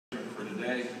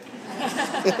day,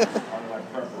 part of my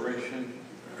preparation,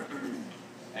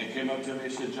 and he came up to me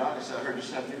and said, John, I said, I heard you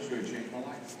 7 years ago, you changed my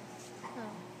life.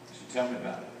 He said, tell me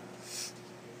about it.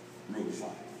 Rule of 5.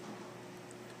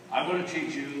 I'm going to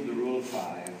teach you the rule of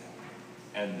 5,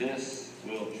 and this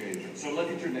will change it. So look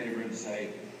at your neighbor and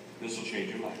say, this will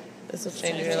change your life. This will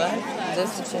change your life.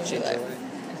 This will change your life.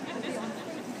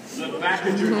 Look back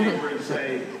at your neighbor and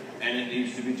say, and it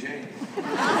needs to be changed.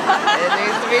 It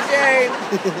needs to be changed.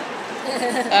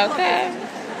 Okay.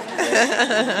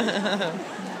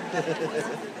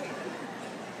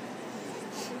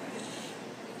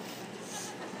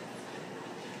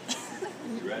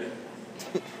 You ready?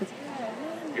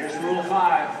 Here's rule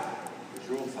 5. Here's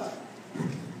rule 5.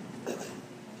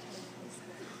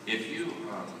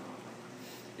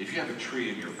 If you have a tree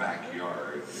in your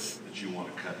backyard that you want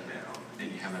to cut down,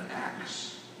 and you have an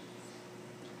axe,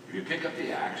 if you pick up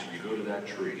the axe and you go to that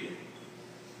tree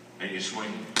and you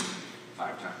swing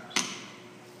 5 times,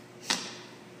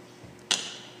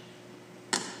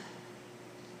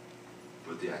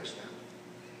 put the axe down.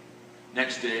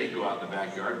 Next day, go out in the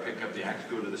backyard, pick up the axe,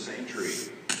 go to the same tree.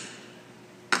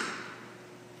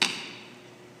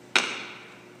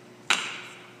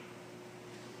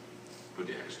 Put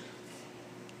the axe down.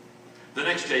 The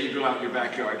next day, you go out in your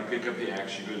backyard, you pick up the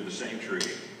axe, you go to the same tree.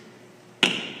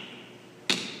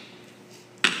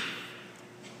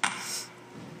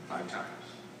 5 times.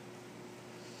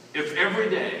 If every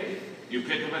day you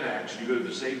pick up an axe, you go to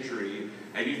the same tree,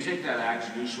 and you take that axe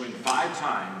and you swing 5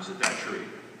 times at that tree.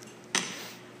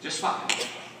 Just 5.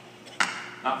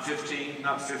 Not 15,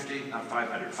 not 50, not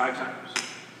 500. 5 times.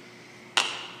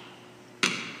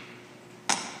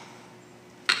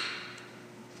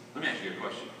 Let me ask you a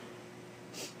question.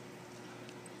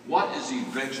 What is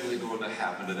eventually going to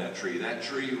happen to that tree? That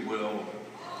tree will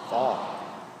fall.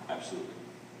 Absolutely.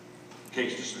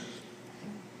 Case dismissed.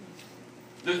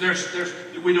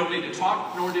 We don't need to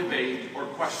talk nor debate or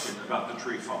question about the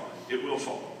tree falling. It will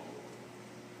fall.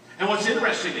 And what's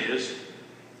interesting is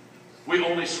we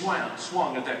only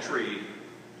swung at that tree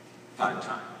 5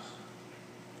 times.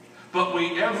 But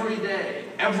we every day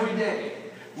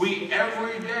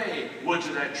went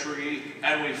to that tree,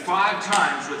 and we 5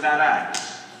 times with that axe,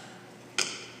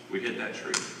 we hit that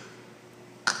tree.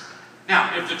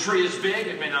 Now, if the tree is big,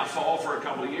 it may not fall for a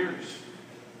couple of years.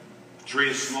 If the tree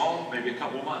is small, maybe a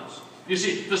couple of months. You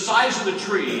see, the size of the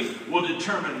tree will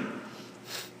determine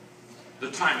the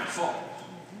time it falls.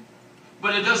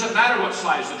 But it doesn't matter what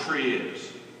size the tree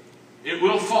is. It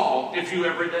will fall if you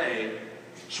every day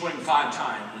swing 5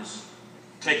 times,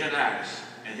 take an axe,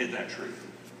 and hit that tree.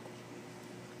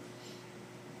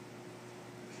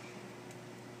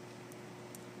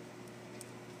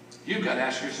 You've got to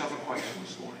ask yourself a question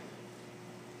this morning.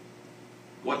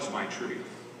 What's my tree?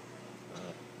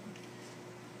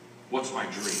 What's my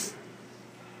dream?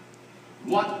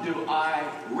 What do I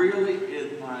really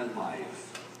in my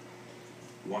life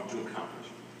want to accomplish?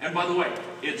 And by the way,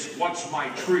 it's what's my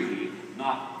tree,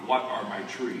 not what are my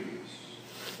trees.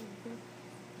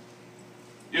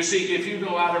 You see, if you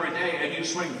go out every day and you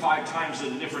swing 5 times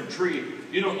at a different tree,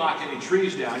 you don't knock any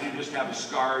trees down, you just have a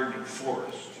scarred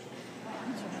forest.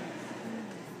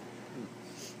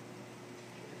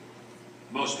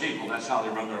 Most people, that's how they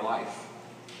run their life.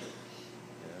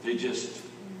 They just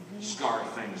scar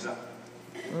things up.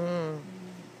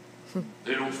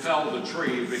 They don't fell the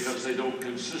tree because they don't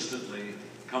consistently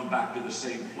come back to the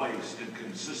same place and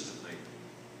consistently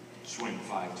swing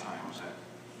 5 times at it.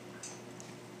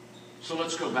 So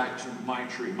let's go back to my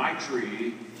tree. My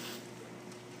tree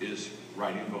is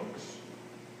writing books.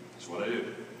 That's what I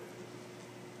do.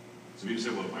 Some people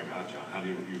say, well, my God, John, how do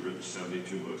you've written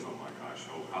 72 books? Oh, my gosh.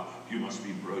 Oh, you must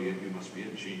be brilliant. You must be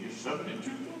a genius.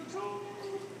 72 books.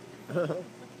 Oh.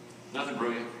 Nothing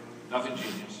brilliant. Nothing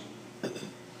genius.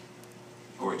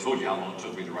 Or I told you how long it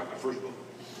took me to write my first book.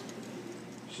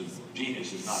 So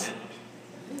genius is not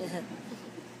in it.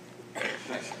 In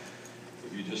fact,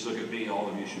 if you just look at me, all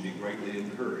of you should be greatly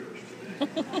encouraged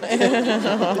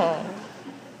today.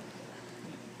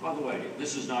 By the way,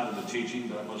 this is not in the teaching,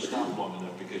 but I'm going to stop long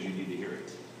enough because you need to hear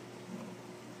it.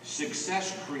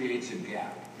 Success creates a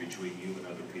gap between you and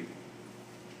other people.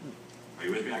 Are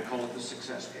you with me? I call it the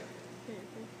success gap.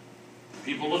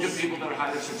 People look at people that are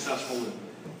highly successful, and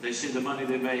they see the money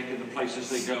they make and the places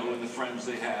they go and the friends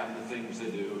they have and the things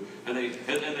they do, and they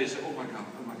say, oh my God,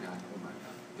 oh my God, oh my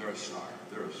God. They're a star.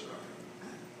 They're a star.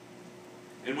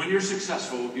 And when you're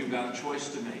successful, you've got a choice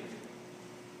to make.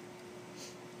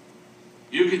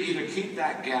 You can either keep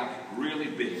that gap really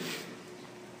big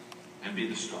and be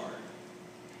the star.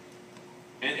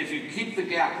 And if you keep the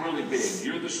gap really big,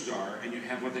 you're the star, and you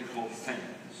have what they call fans.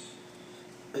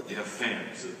 You have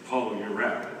fans that follow you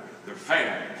around. They're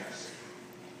fans.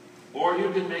 Or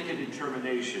you can make a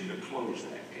determination to close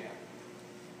that gap.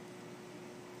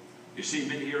 You see,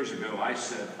 many years ago, I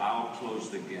said, I'll close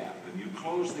the gap. And you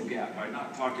close the gap by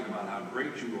not talking about how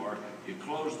great you are. You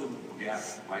close the gap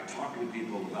by talking to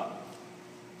people about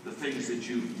the things that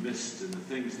you've missed and the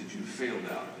things that you failed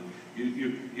out. And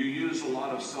you use a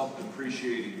lot of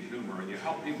self-depreciating humor, and you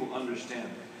help people understand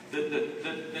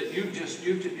that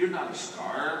you're not a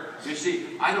star. You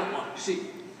see,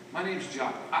 my name's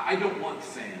Jock. I don't want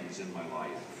fans in my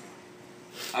life.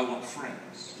 I want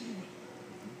friends.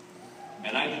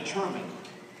 And I determined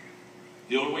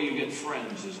the only way you get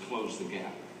friends is close the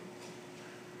gap.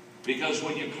 Because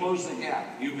when you close the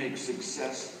gap, you make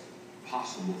success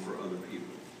possible for other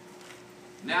people.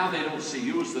 Now they don't see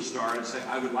you as the star and say,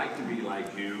 I would like to be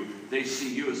like you. They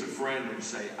see you as a friend and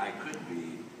say, I could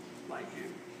be like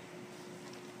you.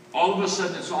 All of a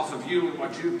sudden it's off of you and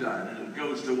what you've done, and it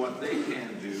goes to what they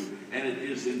can do, and it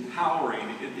is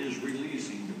empowering, it is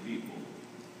releasing to people.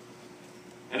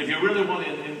 And if you really want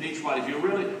to, in Beachbody, if you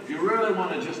really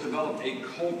want to just develop a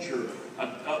culture,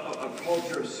 a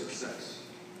culture of success,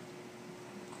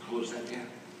 close that gap.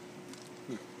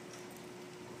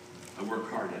 I work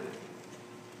hard at it.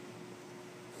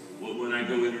 Well, when I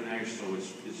go international,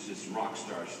 it's just rock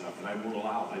star stuff, and I won't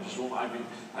allow it.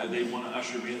 They want to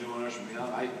usher me in, they want to usher me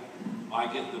out. I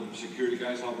get the security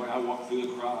guys all the way. I walk through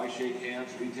the crowd, I shake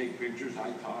hands, we take pictures,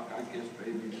 I talk, I kiss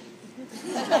babies.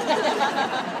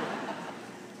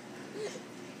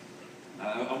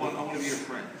 I want to be your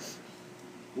friend.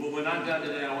 Well, when I'm done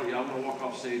today, I want to walk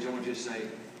off stage. I want you to say,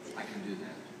 I can do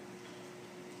that.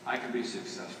 I can be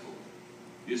successful.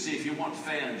 You see, if you want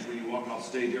fans when you walk off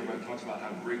stage, everybody talks about how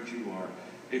great you are.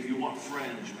 If you want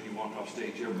friends when you walk off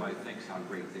stage, everybody thinks how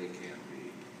great they can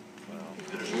be. Wow.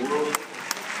 There's a world.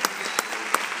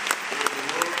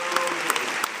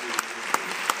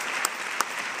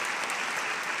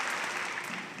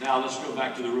 Now let's go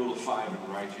back to the rule of 5 in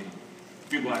writing.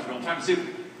 People ask me all the time, say,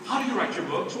 how do you write your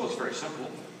books? Well, it's very simple.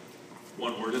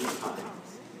 One word at a time.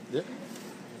 Yeah.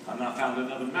 I've not found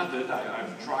another method.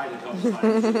 I've tried a couple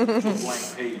times to a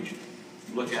blank page.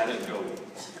 Look at it and go.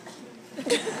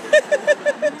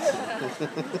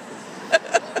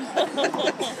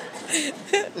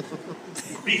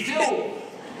 Be filled.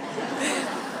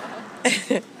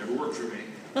 Never worked for me.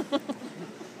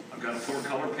 I've got a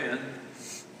 4-color pen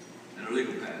and a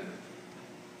legal pad.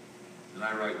 And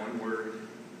I write one word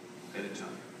at a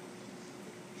time.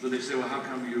 So they say, well, how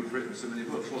come you've written so many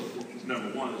books? Well,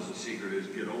 number one is the secret is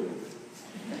get old.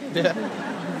 But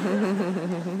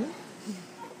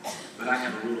I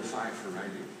have a rule of 5 for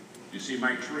writing. You see,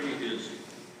 my tree is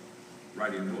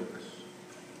writing books.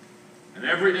 And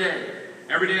every day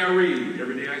I read,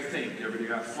 every day I think, every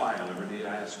day I file, every day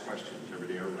I ask questions, every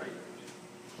day I write.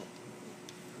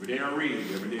 Every day I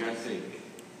read, every day I think,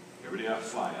 every day I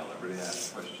file, every day I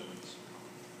ask questions,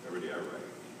 every day I write.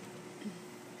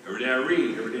 Every day I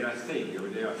read, every day I think,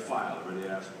 every day I file, every day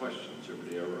I ask questions, every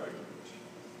day I write.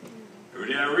 Every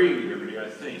day I read, every day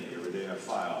I think, every day I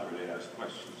file, every day I ask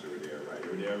questions, every day I write.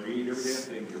 Every day I read, every day I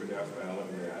think, every day I file,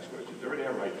 every day I ask questions, every day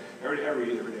I write. Every day I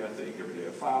read, every day I think, every day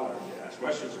I file, every day I ask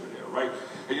questions, every day I write.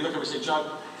 And you look at me and say,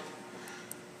 John,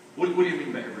 what do you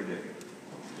mean by every day?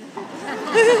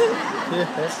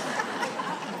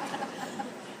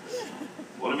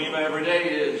 What I mean by every day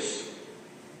is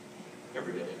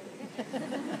every day.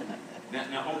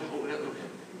 Now, okay.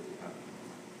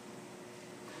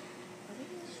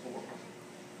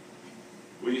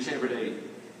 When you say every day,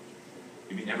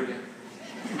 you mean every day?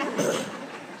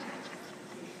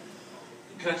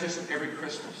 Can I tell you something? Every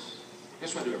Christmas.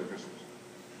 Guess what I do every Christmas?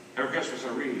 Every Christmas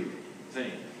I read,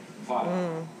 think,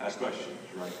 file, ask questions,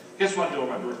 right? Guess what I do on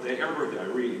my birthday? Every birthday I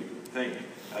read, think,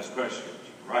 ask questions,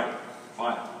 write,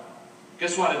 file.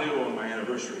 Guess what I do on my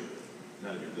anniversary?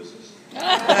 None of your business. But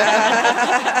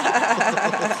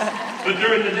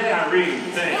during the day I read,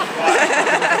 think, file.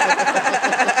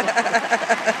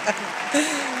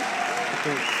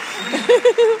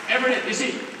 Every day, you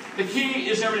see, the key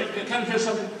is every day. Can I tell you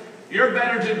something? You're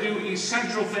better to do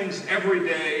essential things every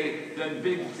day than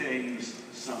big things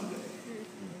someday.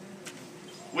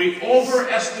 We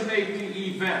overestimate the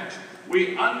event.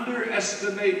 We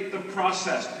underestimate the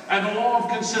process. And the law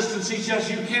of consistency says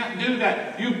you can't do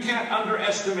that. You can't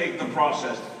underestimate the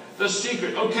process. The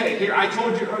secret. Okay, here, I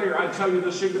told you earlier, I'd tell you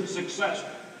the secret to success.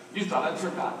 You thought I'd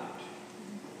forgotten it.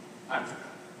 I've forgotten it.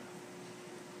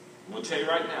 I'm going to tell you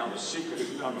right now, the secret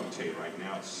is, no, I'm going to tell you right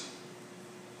now,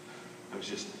 I was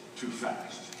just too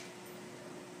fast.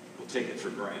 We'll take it for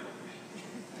granted.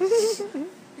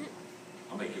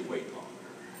 I'll make you wait longer.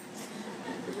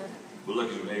 But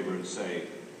look at your neighbor and say,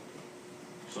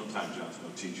 sometimes John's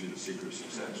going to teach you the secret of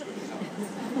success.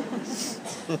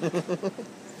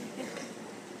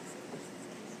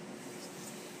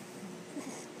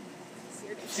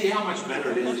 See how much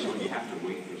better it is when you have to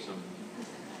wait for something?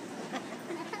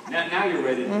 Now you're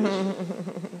ready to listen.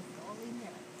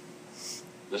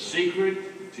 The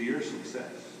secret to your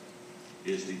success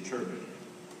is determined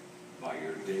by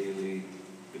your daily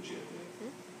agenda.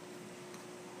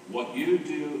 What you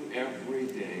do every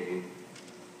day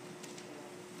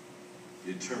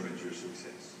determines your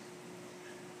success.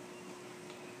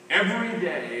 Every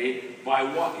day, by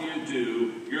what you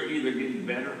do, you're either getting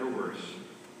better or worse.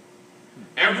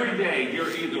 Every day,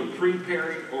 you're either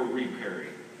preparing or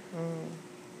repairing.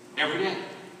 Every day.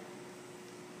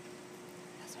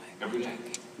 Every day.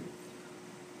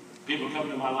 People come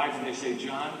into my life and they say,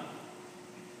 John,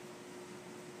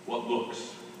 what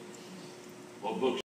books? What books